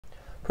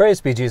Praise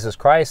be Jesus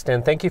Christ,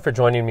 and thank you for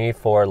joining me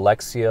for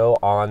Lectio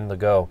on the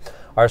Go.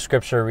 Our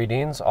scripture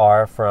readings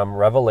are from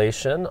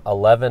Revelation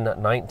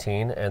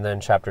 11:19 and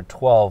then chapter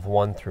 12,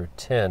 1 through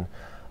 10.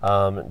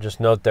 Just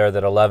note there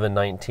that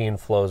 11:19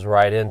 flows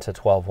right into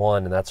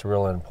 12:1, and that's a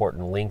real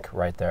important link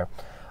right there.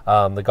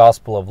 The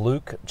Gospel of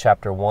Luke,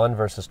 chapter 1,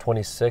 verses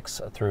 26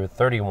 through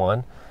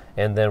 31,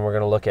 and then we're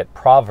going to look at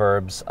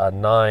Proverbs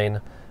 9,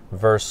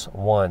 verse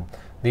 1.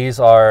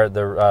 These are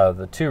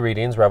the two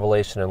readings,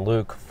 Revelation and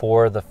Luke,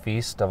 for the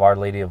feast of Our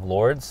Lady of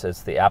Lourdes.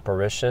 It's the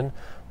apparition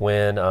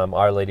when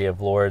Our Lady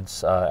of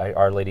Lourdes,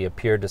 Our Lady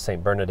appeared to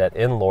St. Bernadette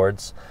in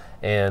Lourdes,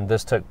 and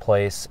this took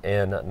place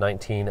in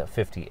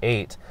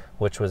 1958,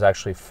 which was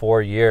actually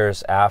 4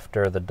 years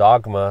after the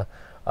dogma,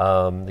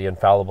 the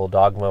infallible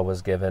dogma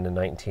was given in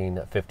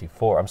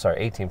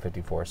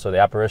 1854. So the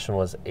apparition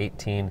was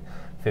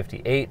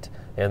 1858,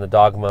 and the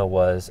dogma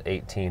was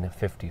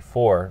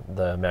 1854,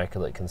 the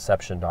Immaculate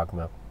Conception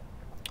dogma.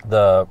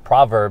 The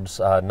Proverbs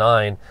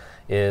 9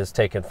 is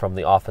taken from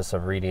the Office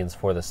of Readings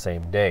for the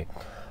same day.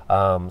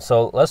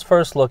 So let's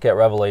first look at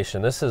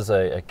Revelation. This is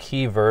a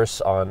key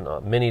verse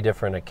on many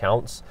different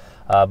accounts,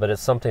 but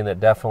it's something that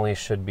definitely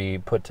should be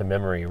put to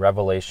memory.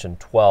 Revelation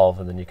 12,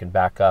 and then you can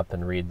back up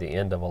and read the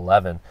end of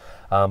 11.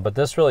 But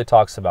this really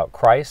talks about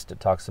Christ, it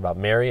talks about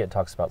Mary, it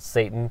talks about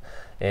Satan,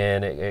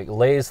 and it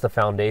lays the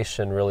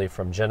foundation really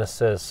from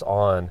Genesis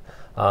on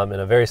in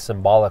a very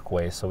symbolic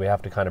way. So we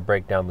have to kind of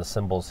break down the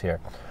symbols here.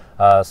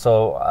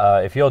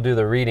 If you'll do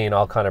the reading,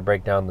 I'll kind of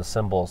break down the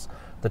symbols.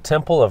 The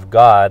temple of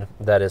God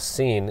that is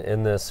seen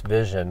in this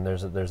vision,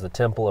 there's the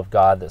temple of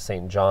God that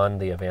St. John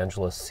the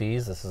Evangelist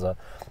sees. This is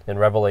in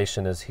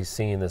Revelation as he's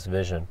seeing this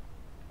vision.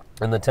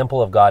 And the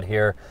temple of God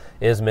here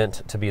is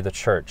meant to be the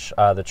church.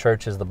 The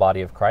church is the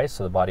body of Christ,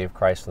 so the body of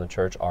Christ and the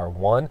church are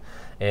one.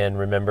 And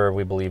remember,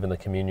 we believe in the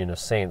communion of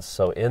saints.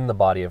 So in the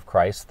body of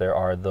Christ, there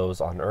are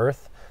those on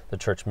earth, the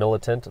church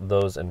militant,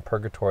 those in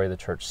purgatory, the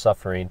church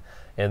suffering,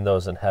 and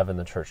those in heaven,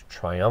 the church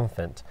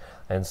triumphant.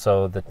 And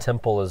so the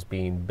temple is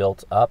being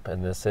built up,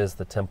 and this is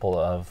the temple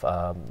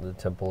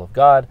of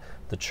God,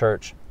 the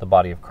church, the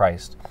body of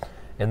Christ.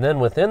 And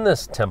then within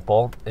this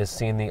temple is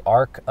seen the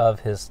Ark of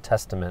His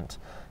Testament.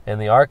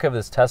 And the Ark of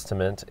His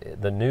Testament,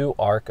 the new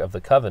Ark of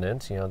the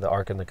Covenant, the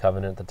Ark in the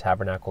Covenant, the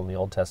tabernacle in the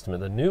Old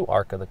Testament, the new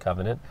Ark of the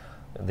Covenant,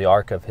 the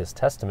Ark of His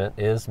Testament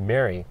is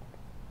Mary.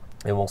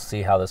 And we'll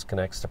see how this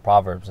connects to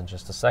Proverbs in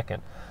just a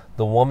second.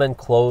 The woman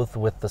clothed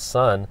with the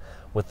sun,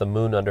 with the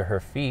moon under her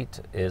feet,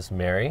 is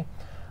Mary.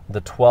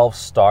 The 12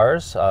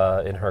 stars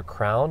in her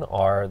crown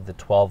are the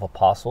 12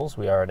 apostles.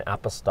 We are an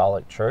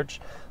apostolic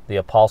church. The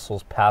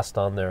apostles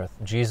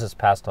Jesus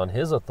passed on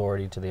his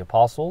authority to the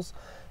apostles,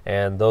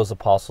 and those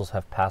apostles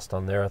have passed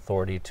on their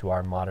authority to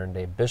our modern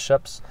day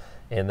bishops,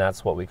 and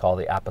that's what we call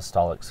the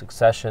apostolic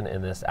succession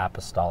in this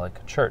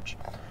apostolic church.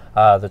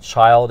 The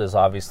child is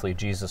obviously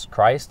Jesus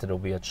Christ. It'll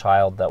be a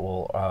child that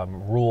will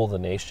rule the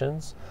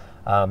nations.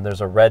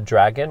 There's a red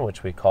dragon,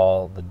 which we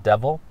call the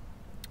devil.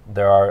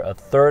 There are a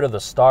third of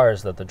the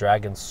stars that the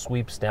dragon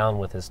sweeps down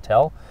with his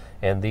tail,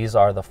 and these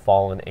are the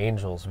fallen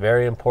angels.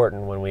 Very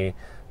important when we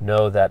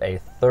know that a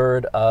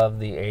third of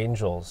the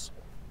angels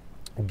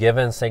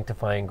given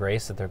sanctifying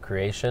grace at their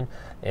creation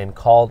and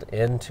called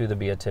into the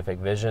beatific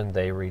vision,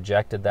 they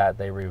rejected that,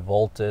 they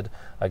revolted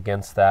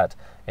against that,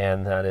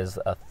 and that is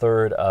a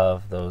third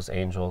of those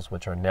angels,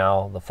 which are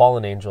now the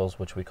fallen angels,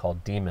 which we call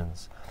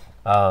demons.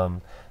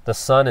 The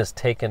son is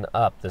taken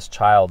up, this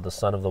child, the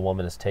son of the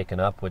woman is taken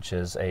up, which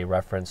is a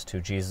reference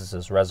to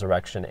Jesus'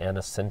 resurrection and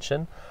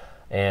ascension,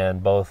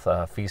 and both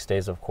feast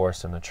days, of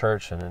course, in the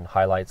church and in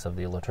highlights of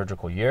the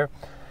liturgical year.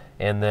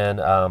 And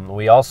then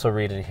we also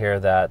read in here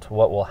that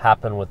what will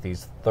happen with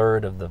these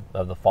third of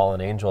the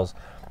fallen angels,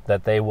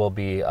 that they will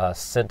be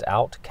sent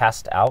out,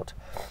 cast out,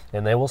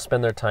 and they will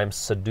spend their time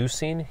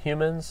seducing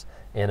humans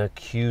and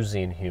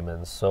accusing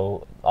humans.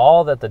 So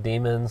all that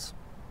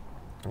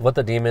what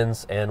the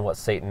demons and what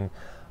Satan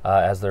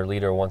as their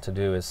leader want to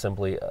do is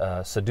simply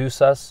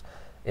seduce us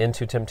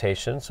into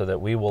temptation so that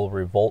we will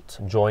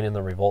join in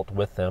the revolt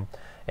with them,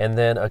 and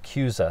then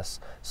accuse us.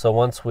 So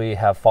once we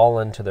have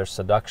fallen to their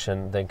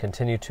seduction, then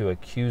continue to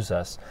accuse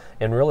us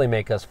and really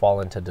make us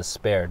fall into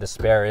despair.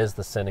 Despair is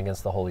the sin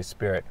against the Holy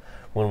Spirit.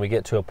 When we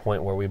get to a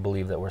point where we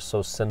believe that we're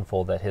so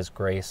sinful that His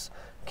grace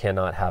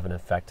cannot have an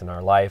effect in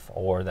our life,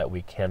 or that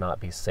we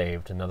cannot be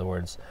saved. In other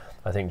words,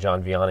 I think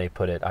John Vianney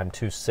put it, I'm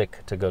too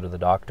sick to go to the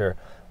doctor,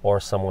 or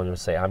someone would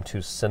say, I'm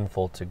too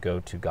sinful to go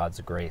to God's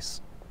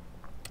grace.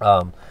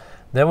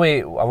 Then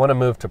I want to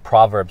move to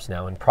Proverbs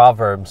now. In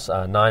Proverbs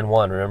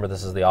 9:1, remember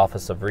this is the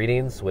Office of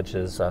Readings, which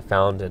is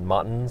found in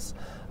Matins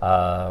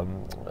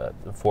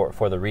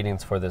for the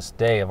readings for this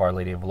day of Our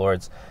Lady of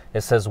Lourdes.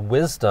 It says,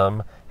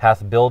 Wisdom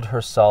hath built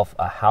herself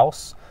a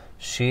house,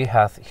 she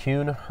hath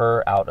hewn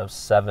her out of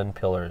 7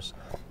 pillars.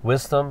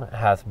 Wisdom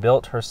hath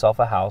built herself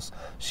a house,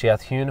 she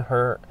hath hewn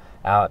her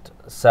out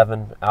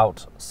 7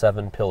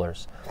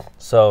 pillars.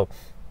 So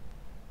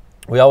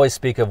we always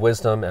speak of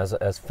wisdom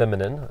as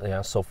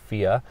feminine,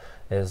 Sophia,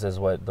 is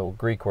what the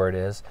Greek word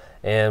is,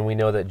 and we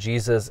know that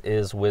Jesus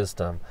is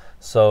wisdom.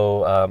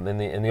 So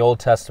in the Old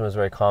Testament, it's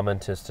very common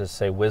to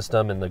say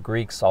wisdom, and the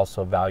Greeks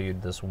also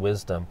valued this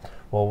wisdom.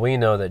 Well, we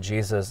know that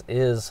Jesus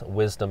is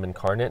wisdom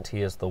incarnate.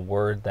 He is the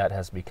Word that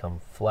has become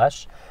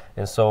flesh,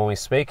 and so when we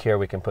speak here,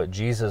 we can put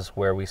Jesus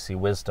where we see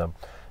wisdom.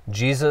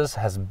 Jesus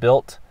has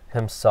built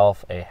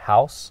himself a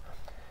house.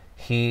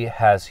 He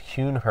has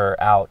hewn her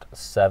out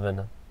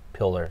 7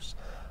 pillars.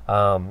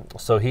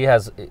 So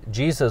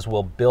Jesus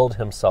will build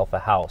himself a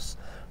house.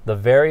 The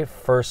very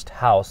first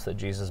house that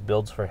Jesus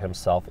builds for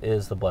himself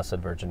is the Blessed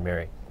Virgin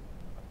Mary.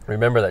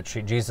 Remember that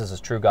Jesus is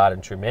true God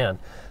and true man,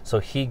 so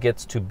he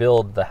gets to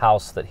build the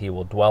house that he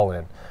will dwell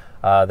in,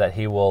 that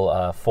he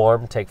will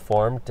take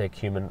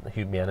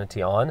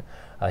humanity on.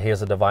 He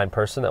is a divine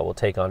person that will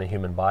take on a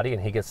human body,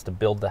 and he gets to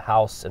build the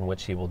house in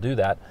which he will do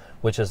that,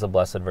 which is the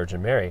Blessed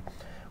Virgin Mary.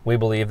 We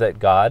believe that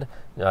God,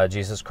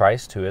 Jesus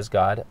Christ, who is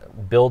God,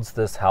 builds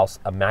this house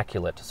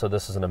immaculate. So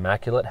this is an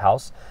immaculate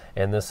house,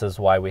 and this is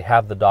why we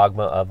have the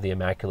dogma of the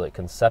Immaculate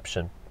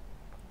Conception,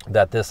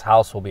 that this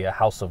house will be a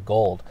house of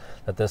gold,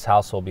 that this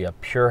house will be a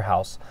pure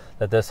house,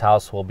 that this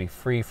house will be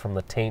free from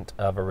the taint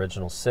of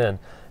original sin.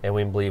 And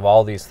we believe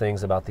all these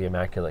things about the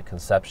Immaculate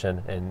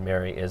Conception, and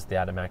Mary is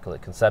that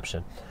Immaculate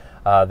Conception.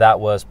 That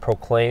was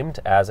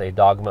proclaimed as a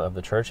dogma of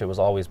the Church. It was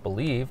always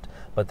believed,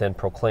 but then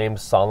proclaimed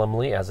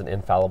solemnly as an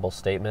infallible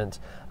statement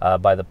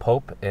by the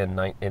Pope in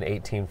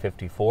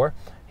 1854.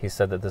 He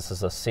said that this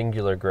is a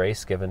singular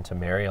grace given to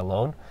Mary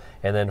alone.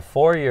 And then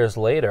 4 years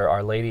later,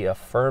 Our Lady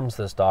affirms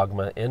this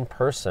dogma in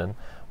person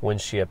when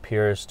she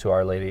appears to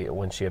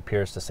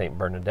Saint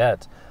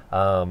Bernadette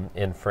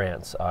in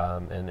France,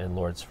 in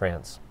Lourdes,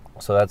 France.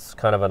 So that's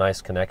kind of a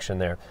nice connection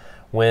there.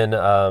 When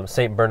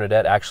Saint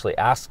Bernadette actually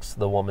asks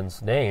the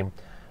woman's name,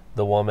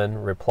 the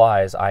woman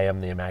replies, "I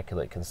am the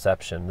Immaculate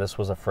Conception." This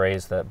was a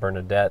phrase that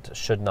Bernadette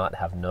should not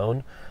have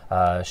known.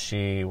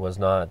 She was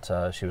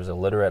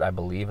illiterate, I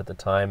believe, at the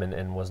time,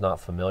 and was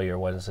not familiar,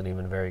 wasn't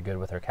even very good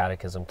with her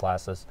catechism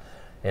classes.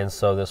 And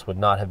so this would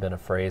not have been a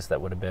phrase that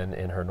would have been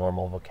in her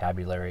normal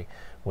vocabulary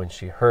when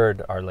she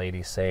heard Our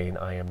Lady saying,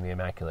 "I am the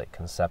Immaculate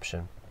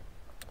Conception."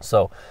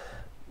 So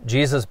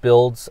Jesus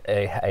builds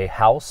a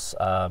house.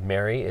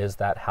 Mary is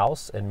that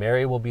house, and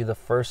Mary will be the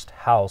first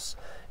house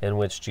in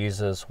which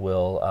Jesus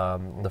will,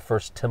 the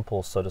first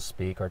temple, so to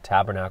speak, or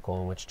tabernacle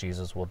in which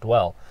Jesus will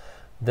dwell.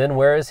 Then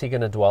where is he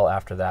going to dwell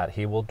after that?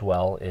 He will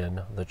dwell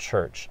in the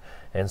church.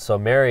 And so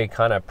Mary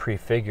kind of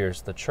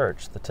prefigures the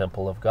church, the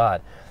temple of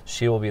God.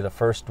 She will be the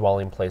first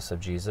dwelling place of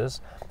Jesus,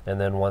 and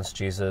then once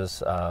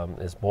Jesus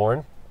is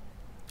born,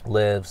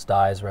 lives,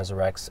 dies,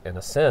 resurrects, and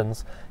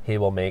ascends, he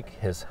will make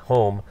his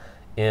home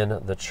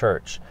in the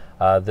church.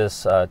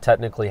 This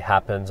technically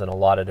happens in a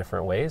lot of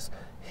different ways.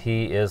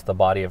 He is the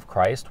body of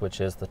Christ, which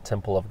is the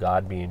temple of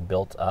God being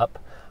built up.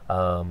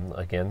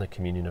 Again, the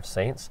communion of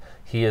saints.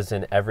 He is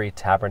in every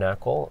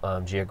tabernacle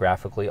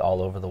geographically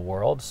all over the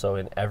world. So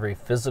in every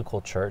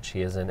physical church,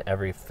 he is in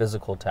every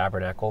physical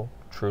tabernacle,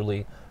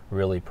 truly,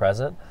 really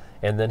present.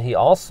 And then he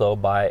also,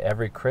 by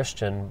every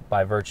Christian,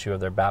 by virtue of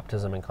their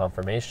baptism and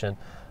confirmation,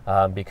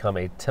 become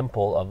a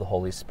temple of the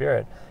Holy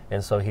Spirit.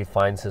 And so he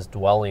finds his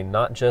dwelling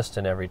not just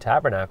in every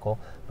tabernacle,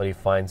 but he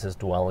finds his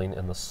dwelling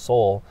in the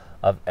soul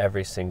of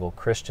every single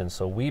Christian.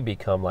 So we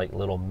become like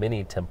little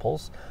mini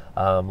temples.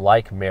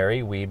 Like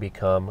Mary, we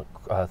become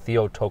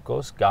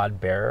Theotokos,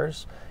 God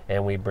bearers,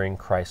 and we bring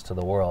Christ to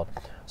the world.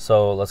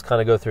 So let's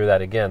kind of go through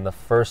that again. The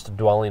first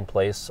dwelling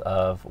place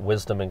of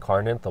wisdom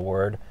incarnate, the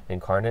Word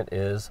incarnate,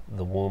 is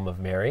the womb of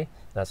Mary.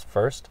 That's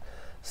first.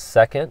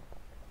 Second,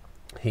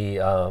 he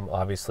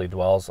obviously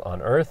dwells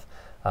on earth,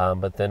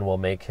 but then will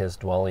make his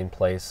dwelling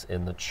place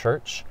in the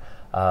church,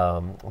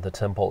 the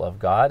temple of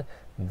God.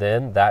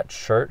 Then that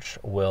church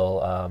will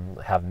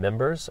have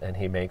members, and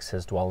he makes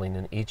his dwelling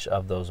in each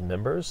of those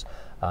members.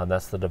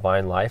 That's the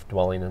divine life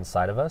dwelling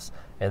inside of us.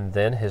 And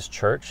then his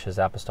church, his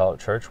apostolic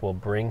church, will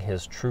bring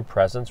his true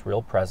presence,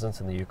 real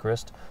presence in the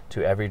Eucharist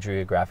to every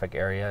geographic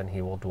area, and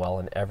he will dwell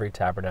in every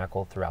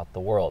tabernacle throughout the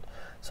world.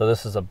 So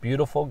this is a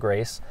beautiful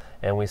grace,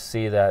 and we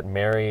see that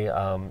Mary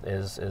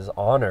is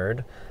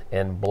honored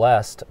and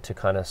blessed to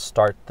kind of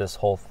start this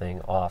whole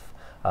thing off.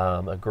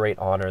 A great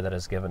honor that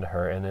is given to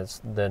her, and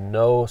it's then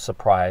no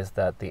surprise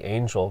that the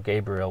angel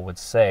Gabriel would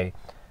say,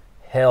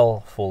 "Hail,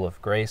 full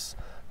of grace,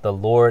 the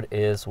Lord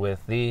is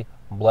with thee,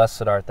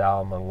 blessed art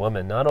thou among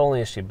women." Not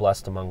only is she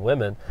blessed among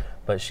women,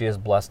 but she is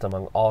blessed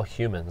among all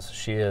humans.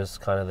 She is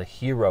kind of the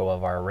hero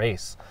of our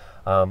race,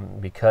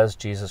 because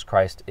Jesus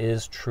Christ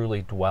is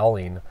truly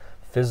dwelling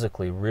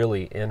physically,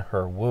 really, in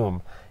her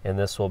womb. And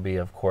this will be,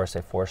 of course,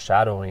 a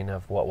foreshadowing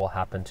of what will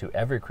happen to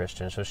every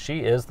Christian. So she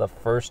is the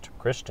first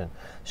Christian.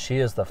 She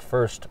is the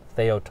first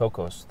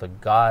Theotokos, the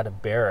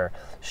God bearer.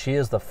 She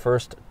is the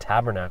first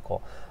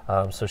tabernacle.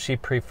 So she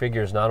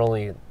prefigures not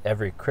only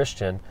every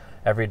Christian,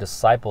 every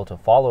disciple to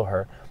follow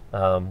her,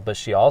 but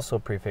she also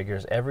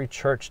prefigures every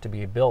church to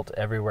be built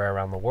everywhere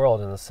around the world,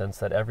 in the sense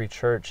that every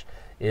church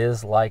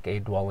is like a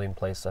dwelling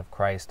place of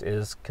Christ,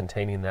 is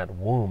containing that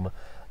womb.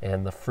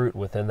 And the fruit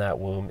within that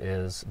womb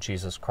is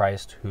Jesus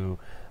Christ, who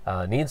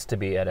needs to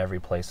be at every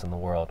place in the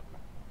world.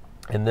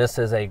 And this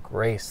is a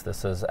grace.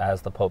 This is,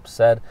 as the Pope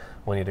said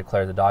when he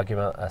declared the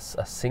dogma,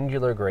 a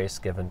singular grace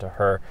given to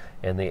her.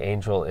 And the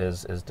angel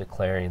is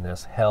declaring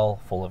this: Hail,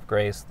 full of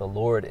grace, the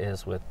Lord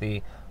is with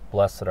thee.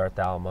 Blessed art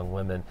thou among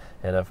women.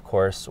 And of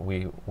course,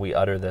 we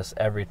utter this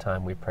every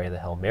time we pray the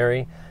Hail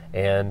Mary,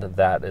 and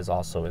that is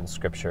also in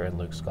Scripture in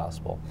Luke's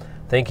Gospel.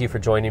 Thank you for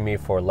joining me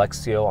for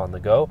Lectio on the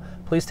Go.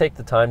 Please take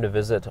the time to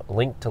visit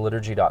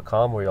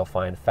linktoliturgy.com, where you'll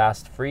find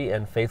fast, free,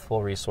 and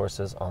faithful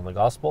resources on the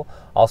Gospel.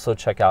 Also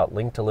check out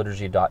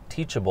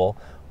linktoliturgy.teachable,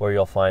 where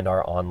you'll find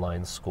our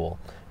online school.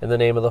 In the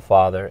name of the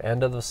Father,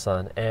 and of the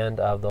Son, and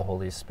of the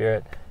Holy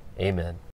Spirit, amen.